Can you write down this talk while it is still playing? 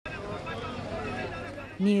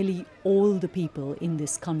Nearly all the people in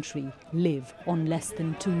this country live on less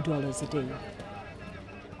than $2 a day.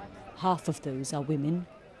 Half of those are women,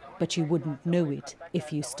 but you wouldn't know it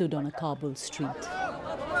if you stood on a Kabul street.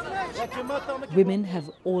 Women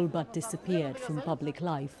have all but disappeared from public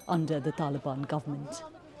life under the Taliban government.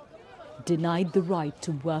 Denied the right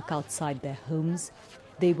to work outside their homes,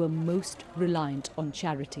 they were most reliant on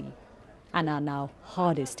charity and are now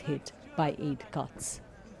hardest hit by aid cuts.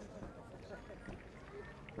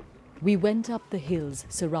 We went up the hills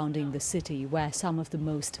surrounding the city where some of the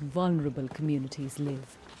most vulnerable communities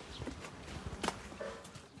live.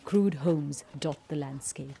 Crude homes dot the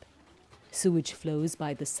landscape. Sewage flows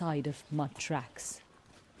by the side of mud tracks.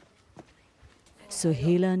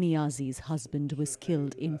 Sohaila Niazi's husband was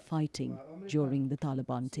killed in fighting during the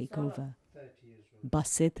Taliban takeover.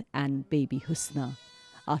 Basit and baby Husna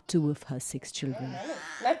are two of her 6 children.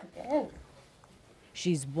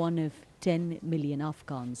 She's one of 10 million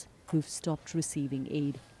Afghans who've stopped receiving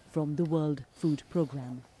aid from the World Food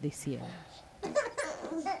Programme this year.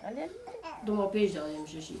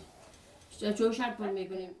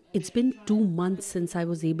 It's been 2 months since I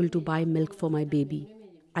was able to buy milk for my baby.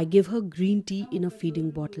 I give her green tea in a feeding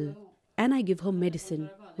bottle, and I give her medicine,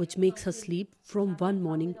 which makes her sleep from one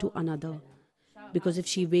morning to another. Because if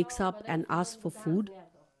she wakes up and asks for food,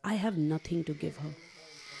 I have nothing to give her.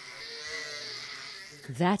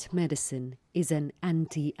 That medicine is an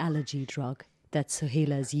anti-allergy drug that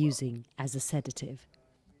Sohaila is using as a sedative.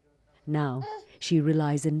 Now, she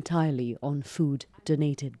relies entirely on food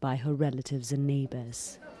donated by her relatives and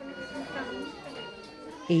neighbors.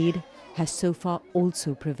 Aid has so far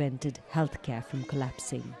also prevented healthcare from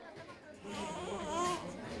collapsing.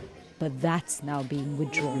 But that's now being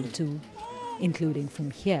withdrawn too, including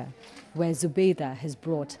from here, where Zubaydah has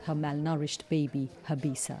brought her malnourished baby,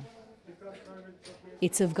 Habisa.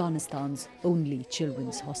 It's Afghanistan's only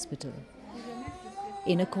children's hospital.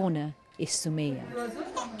 In a corner is Sumaya.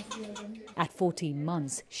 At 14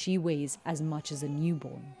 months, she weighs as much as a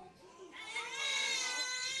newborn.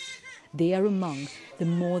 They are among the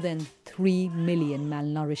more than 3 million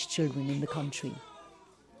malnourished children in the country.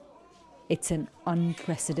 It's an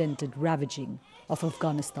unprecedented ravaging of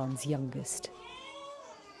Afghanistan's youngest.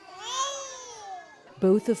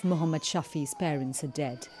 Both of Muhammad Shafi's parents are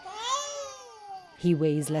dead. He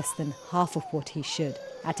weighs less than half of what he should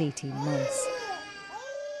at 18 months.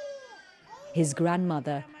 His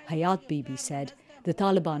grandmother, Hayat Bibi, said the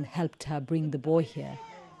Taliban helped her bring the boy here,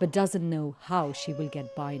 but doesn't know how she will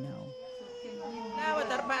get by now.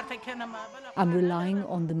 I'm relying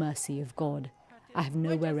on the mercy of God. I have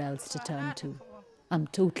nowhere else to turn to. I'm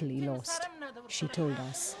totally lost, she told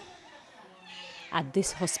us. At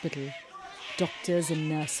this hospital, doctors and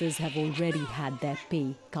nurses have already had their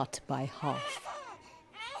pay cut by half.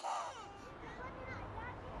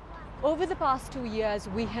 Over the past 2 years,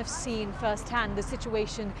 we have seen firsthand the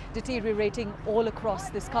situation deteriorating all across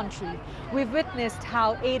this country. We've witnessed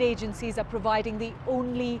how aid agencies are providing the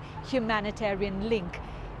only humanitarian link,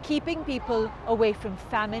 keeping people away from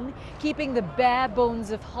famine, keeping the bare bones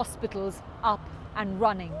of hospitals up and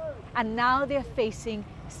running. And now they're facing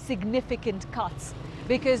significant cuts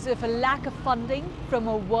because of a lack of funding from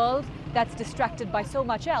a world that's distracted by so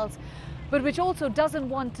much else, but which also doesn't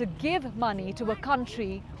want to give money to a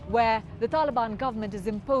country where the Taliban government is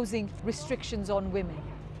imposing restrictions on women.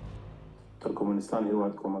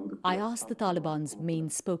 I asked the Taliban's main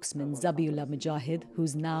spokesman, Zabiullah Mujahid,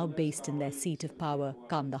 who's now based in their seat of power,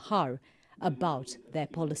 Kandahar, about their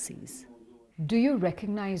policies. Do you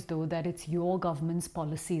recognize, though, that it's your government's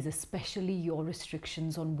policies, especially your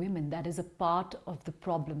restrictions on women, that is a part of the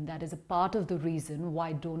problem, that is a part of the reason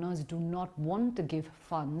why donors do not want to give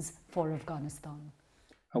funds for Afghanistan?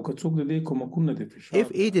 If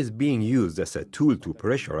aid is being used as a tool to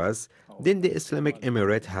pressure us, then the Islamic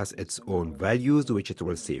Emirate has its own values which it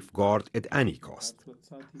will safeguard at any cost.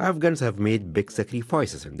 Afghans have made big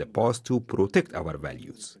sacrifices in the past to protect our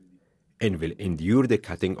values and will endure the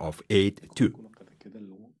cutting of aid too.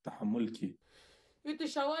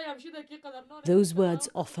 Those words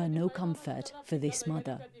offer no comfort for this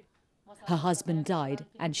mother. Her husband died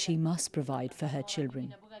and she must provide for her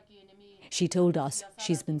children. She told us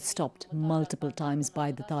she's been stopped multiple times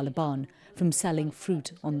by the Taliban from selling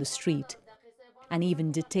fruit on the street and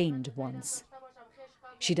even detained once.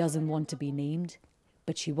 She doesn't want to be named,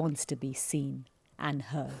 but she wants to be seen and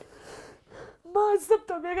heard.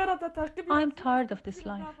 I'm tired of this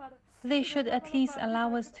life. They should at least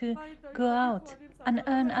allow us to go out and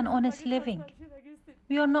earn an honest living.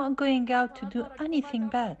 We are not going out to do anything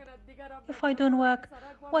bad. If I don't work,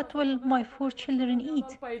 what will my 4 children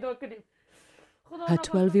eat? Her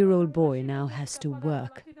 12-year-old boy now has to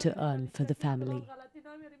work to earn for the family.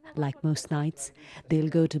 Like most nights, they'll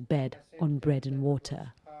go to bed on bread and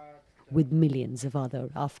water, with millions of other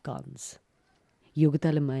Afghans.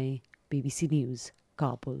 Yogatalamai, BBC News,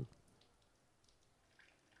 Kabul.